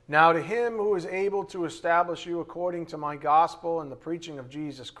 Now to him who is able to establish you according to my gospel and the preaching of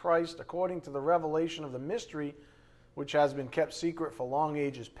Jesus Christ, according to the revelation of the mystery, which has been kept secret for long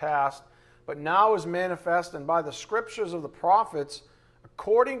ages past, but now is manifest, and by the scriptures of the prophets,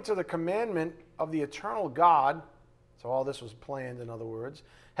 according to the commandment of the eternal God, so all this was planned, in other words,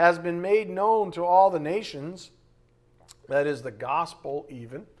 has been made known to all the nations, that is the gospel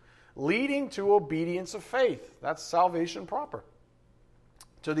even, leading to obedience of faith. That's salvation proper.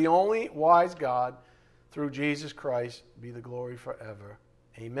 To the only wise God, through Jesus Christ, be the glory forever.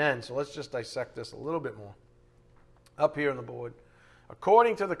 Amen. So let's just dissect this a little bit more. Up here on the board.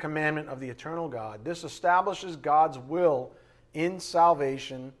 According to the commandment of the eternal God, this establishes God's will in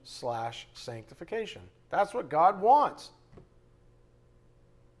salvation/sanctification. That's what God wants.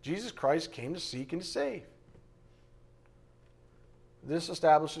 Jesus Christ came to seek and to save. This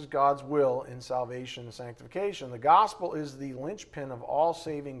establishes God's will in salvation and sanctification. The gospel is the linchpin of all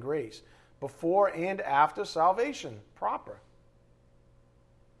saving grace, before and after salvation proper.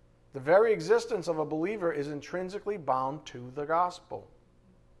 The very existence of a believer is intrinsically bound to the gospel.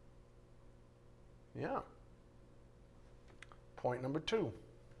 Yeah. Point number 2.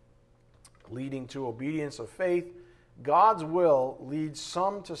 Leading to obedience of faith, God's will leads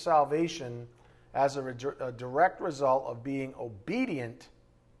some to salvation as a direct result of being obedient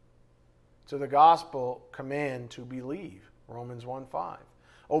to the gospel command to believe. Romans 1:5.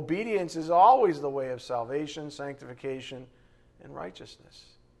 Obedience is always the way of salvation, sanctification, and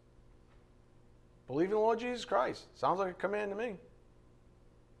righteousness. Believe in the Lord Jesus Christ. Sounds like a command to me.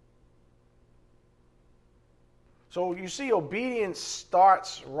 So you see, obedience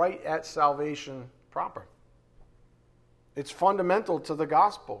starts right at salvation proper. It's fundamental to the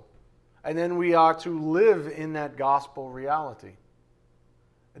gospel. And then we are to live in that gospel reality.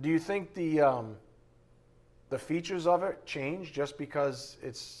 Do you think the features of it change just because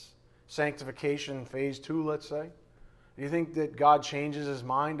it's sanctification phase 2, let's say? Do you think that God changes his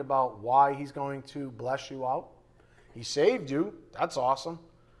mind about why he's going to bless you out? He saved you. That's awesome.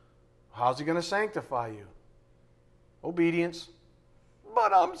 How's he going to sanctify you? Obedience.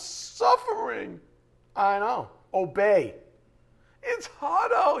 But I'm suffering. I know. Obey. It's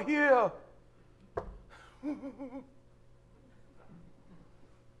hot out here.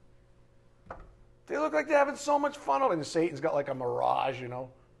 They look like they're having so much fun. And Satan's got like a mirage, you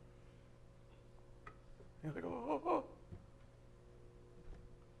know. You're like, oh.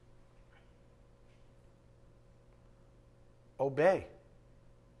 Obey.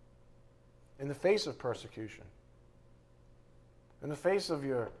 In the face of persecution. In the face of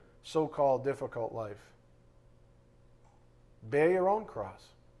your so-called difficult life. Bear your own cross.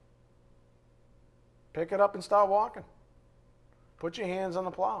 Pick it up and start walking. Put your hands on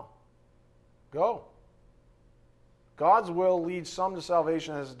the plow. Go. God's will leads some to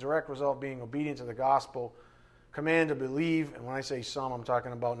salvation as a direct result of being obedient to the gospel. Command to believe, and when I say some, I'm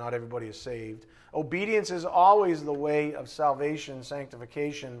talking about not everybody is saved. Obedience is always the way of salvation,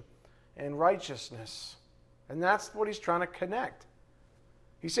 sanctification, and righteousness. And that's what he's trying to connect.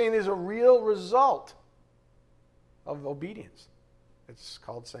 He's saying there's a real result of obedience. It's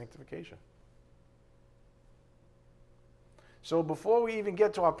called sanctification. So before we even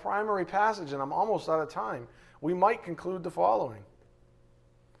get to our primary passage, and I'm almost out of time, we might conclude the following.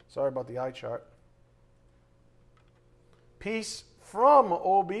 Sorry about the eye chart. Peace from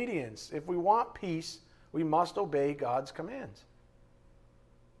obedience. If we want peace, we must obey God's commands.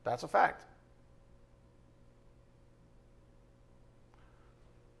 That's a fact.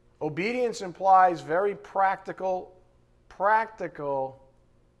 Obedience implies very practical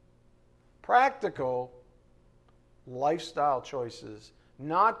lifestyle choices,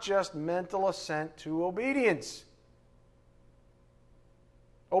 not just mental assent to obedience.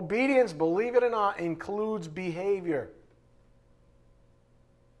 Obedience, believe it or not, includes behavior.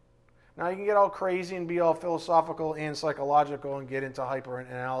 Now, you can get all crazy and be all philosophical and psychological and get into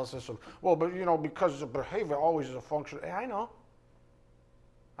hyper-analysis of, well, but, you know, because the behavior always is a function. I know.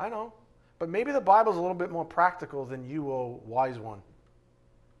 But maybe the Bible's a little bit more practical than you, oh wise one.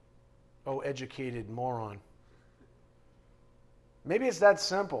 Oh, educated moron. Maybe it's that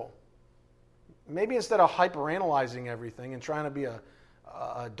simple. Maybe instead of hyper-analyzing everything and trying to be a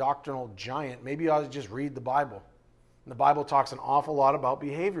doctrinal giant, maybe you ought to just read the Bible. And the Bible talks an awful lot about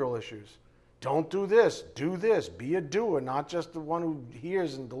behavioral issues. Don't do this, be a doer, not just the one who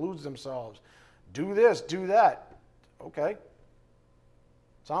hears and deludes themselves. Do this, do that. Okay.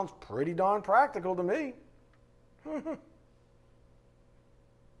 Sounds pretty darn practical to me.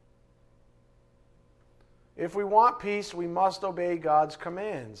 If we want peace, we must obey God's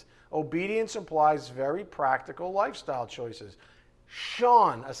commands. Obedience implies very practical lifestyle choices.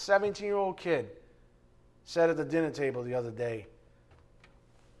 Sean, a 17-year-old kid, said at the dinner table the other day,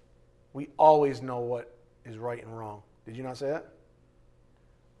 we always know what is right and wrong. Did you not say that?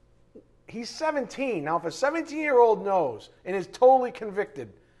 He's 17. Now, if a 17-year-old knows and is totally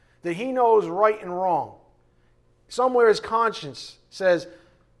convicted that he knows right and wrong, somewhere his conscience says,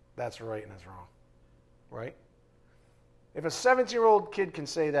 that's right and that's wrong. Right? If a 17-year-old kid can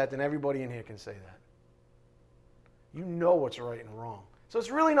say that, then everybody in here can say that. You know what's right and wrong. So it's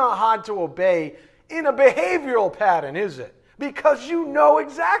really not hard to obey in a behavioral pattern, is it? Because you know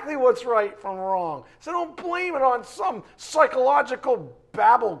exactly what's right from wrong. So don't blame it on some psychological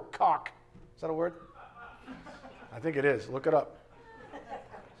babblecock. Is that a word? I think it is. Look it up.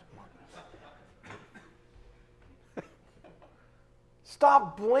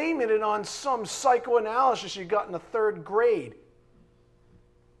 Stop blaming it on some psychoanalysis you got in the 3rd grade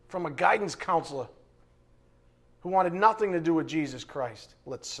from a guidance counselor who wanted nothing to do with Jesus Christ,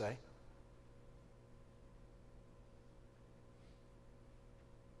 let's say.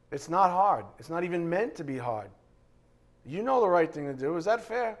 It's not hard. It's not even meant to be hard. You know the right thing to do. Is that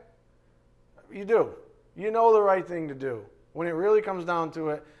fair? You do. You know the right thing to do. When it really comes down to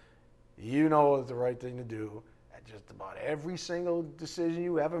it, you know it's the right thing to do. At just about every single decision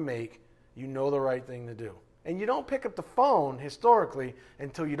you ever make, you know the right thing to do. And you don't pick up the phone, historically,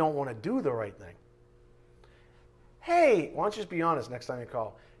 until you don't want to do the right thing. Hey, why don't you just be honest next time you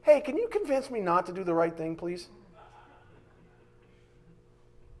call? Hey, can you convince me not to do the right thing, please?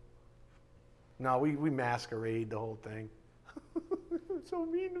 No, we masquerade the whole thing. So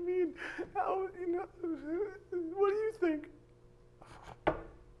mean to me. How, what do you think?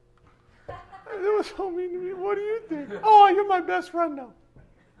 It was so mean to me. What do you think? Oh, you're my best friend now.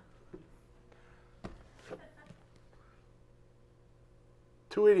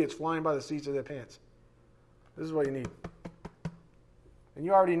 Two idiots flying by the seats of their pants. This is what you need. And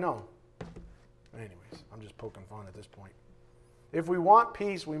you already know. Anyways, I'm just poking fun at this point. If we want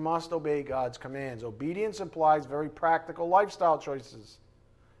peace, we must obey God's commands. Obedience implies very practical lifestyle choices,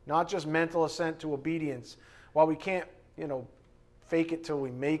 not just mental assent to obedience. While we can't, fake it till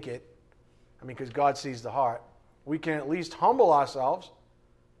we make it, because God sees the heart, we can at least humble ourselves,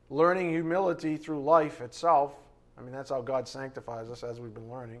 learning humility through life itself. That's how God sanctifies us, as we've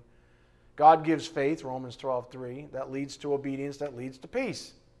been learning. God gives faith, Romans 12:3, that leads to obedience, that leads to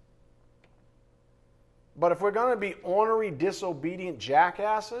peace. But if we're going to be ornery, disobedient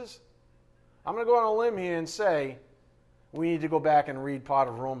jackasses, I'm going to go on a limb here and say we need to go back and read part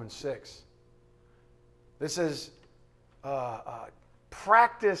of Romans 6. This is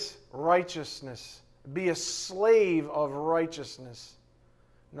practice righteousness. Be a slave of righteousness,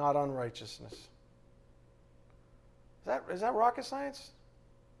 not unrighteousness. Is that rocket science?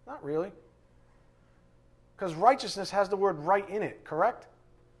 Not really. Because righteousness has the word right in it, correct?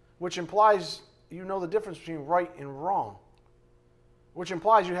 Which implies you know the difference between right and wrong. Which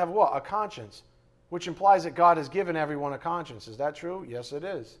implies you have what? A conscience. Which implies that God has given everyone a conscience. Is that true? Yes, it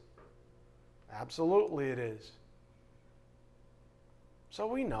is. Absolutely it is. So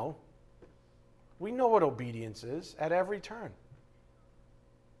we know. We know what obedience is at every turn.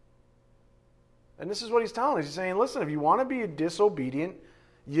 And this is what he's telling us. He's saying, listen, if you want to be disobedient,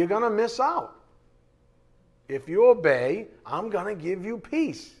 you're going to miss out. If you obey, I'm going to give you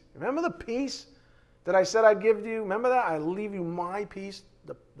peace. Remember the peace that I said I'd give you? Remember that? I leave you my peace,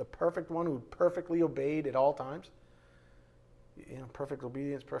 the perfect one who perfectly obeyed at all times. Perfect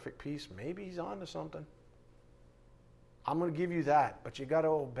obedience, perfect peace. Maybe he's on to something. I'm going to give you that, but you got to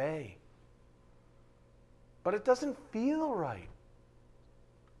obey. But it doesn't feel right.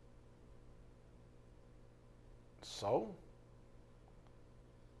 So?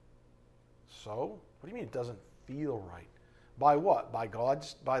 What do you mean it doesn't feel right? By what?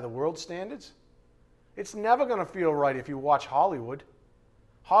 By the world's standards? It's never going to feel right if you watch Hollywood.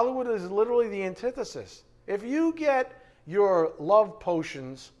 Hollywood is literally the antithesis. If you get your love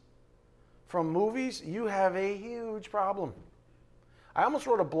potions from movies, you have a huge problem. I almost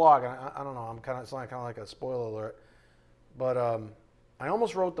wrote a blog. I don't know. It's kind of like a spoiler alert. But I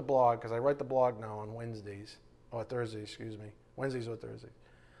almost wrote the blog because I write the blog now on Wednesdays. Or Thursdays, excuse me. Wednesdays or Thursdays.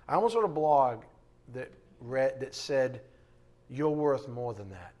 I almost wrote a blog that said, you're worth more than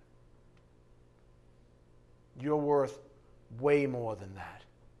that. You're worth way more than that.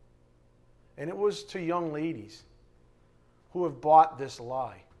 And it was to young ladies who have bought this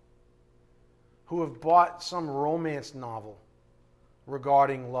lie, who have bought some romance novel,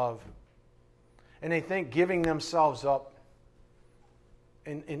 regarding love. And they think giving themselves up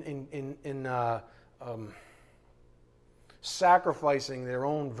in sacrificing their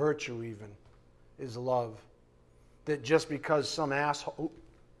own virtue even is love. That just because some asshole,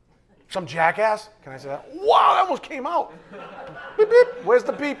 some jackass, can I say that? Wow, that almost came out. Beep, beep. Where's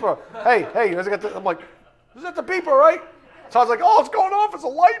the beeper? Hey, I'm like, is that the beeper, right? So I was like, oh, it's going off. It's a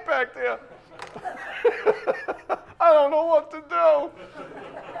light back there. I don't know what to do.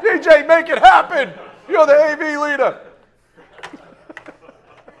 DJ, make it happen. You're the AV leader.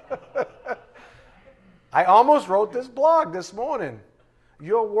 I almost wrote this blog this morning.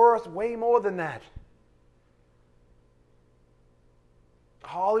 You're worth way more than that.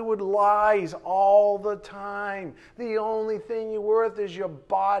 Hollywood lies all the time. The only thing you're worth is your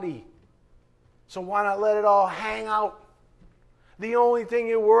body. So why not let it all hang out? The only thing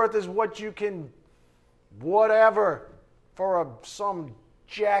you're worth is what you can, whatever, for some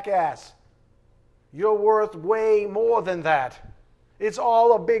jackass. You're worth way more than that. It's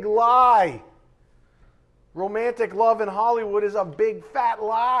all a big lie. Romantic love in Hollywood is a big fat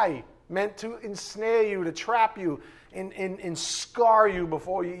lie meant to ensnare you, to trap you, and scar you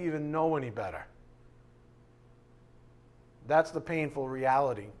before you even know any better. That's the painful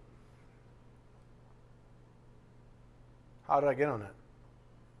reality. How did I get on it?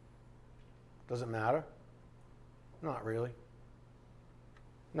 Does it matter? Not really.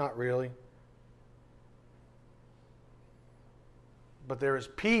 Not really. But there is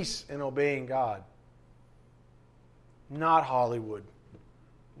peace in obeying God. Not Hollywood.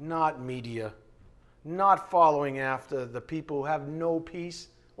 Not media. Not following after the people who have no peace.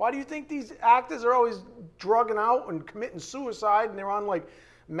 Why do you think these actors are always drugging out and committing suicide and they're on like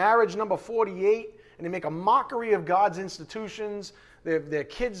marriage number 48 and they make a mockery of God's institutions? Their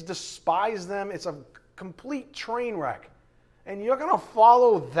kids despise them. It's a complete train wreck. And you're going to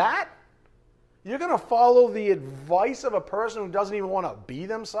follow that? You're going to follow the advice of a person who doesn't even want to be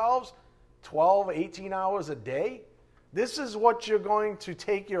themselves 12, 18 hours a day? This is what you're going to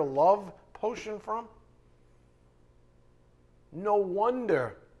take your love potion from? No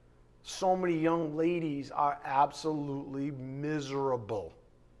wonder so many young ladies are absolutely miserable.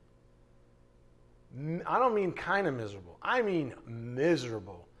 I don't mean kind of miserable. I mean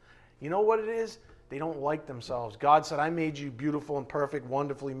miserable. You know what it is? They don't like themselves. God said, I made you beautiful and perfect,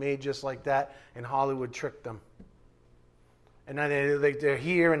 wonderfully made just like that, and Hollywood tricked them. And now they're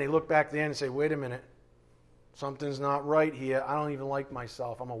here and they look back there and say, wait a minute. Something's not right here. I don't even like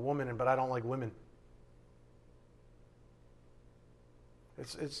myself. I'm a woman, but I don't like women.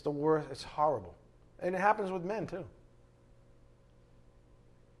 It's the worst. It's horrible. And it happens with men, too.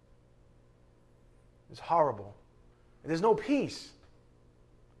 It's horrible. And there's no peace.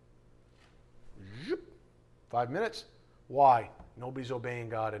 5 minutes. Why? Nobody's obeying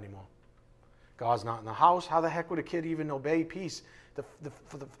God anymore. God's not in the house. How the heck would a kid even obey peace?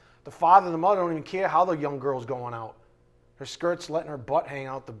 The father and the mother don't even care how the young girl's going out. Her skirt's letting her butt hang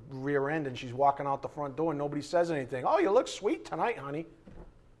out the rear end and she's walking out the front door and nobody says anything. Oh, you look sweet tonight, honey. What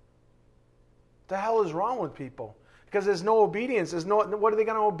the hell is wrong with people? Because there's no obedience. What are they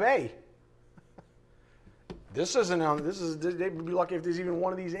going to obey? They'd be lucky if there's even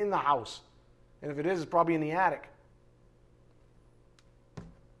one of these in the house. And if it is, it's probably in the attic.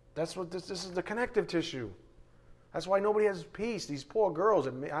 That's what this is, the connective tissue. That's why nobody has peace. These poor girls,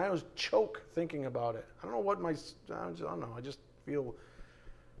 I always choke thinking about it. I don't know. I just feel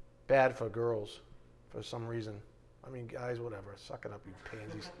bad for girls for some reason. I mean, guys, whatever. Suck it up, you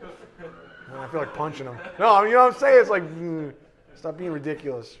pansies. I feel like punching them. No, you know what I'm saying? It's like, stop being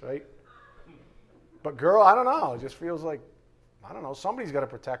ridiculous, right? But girl, I don't know. It just feels like, I don't know, somebody's got to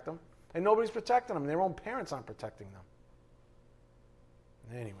protect them. And nobody's protecting them. Their own parents aren't protecting them.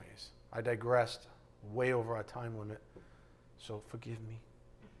 Anyways, I digressed way over our time limit, so forgive me.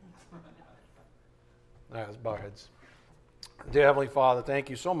 All right, let's bow our heads. Dear Heavenly Father, thank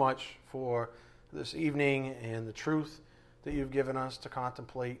you so much for this evening and the truth that you've given us to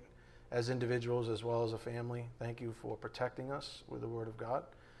contemplate as individuals as well as a family. Thank you for protecting us with the Word of God.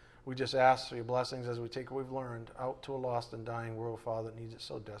 We just ask for your blessings as we take what we've learned out to a lost and dying world, Father, that needs it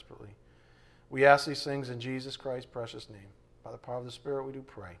so desperately. We ask these things in Jesus Christ's precious name. By the power of the Spirit we do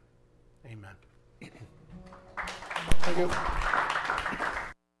pray. Amen. Thank you.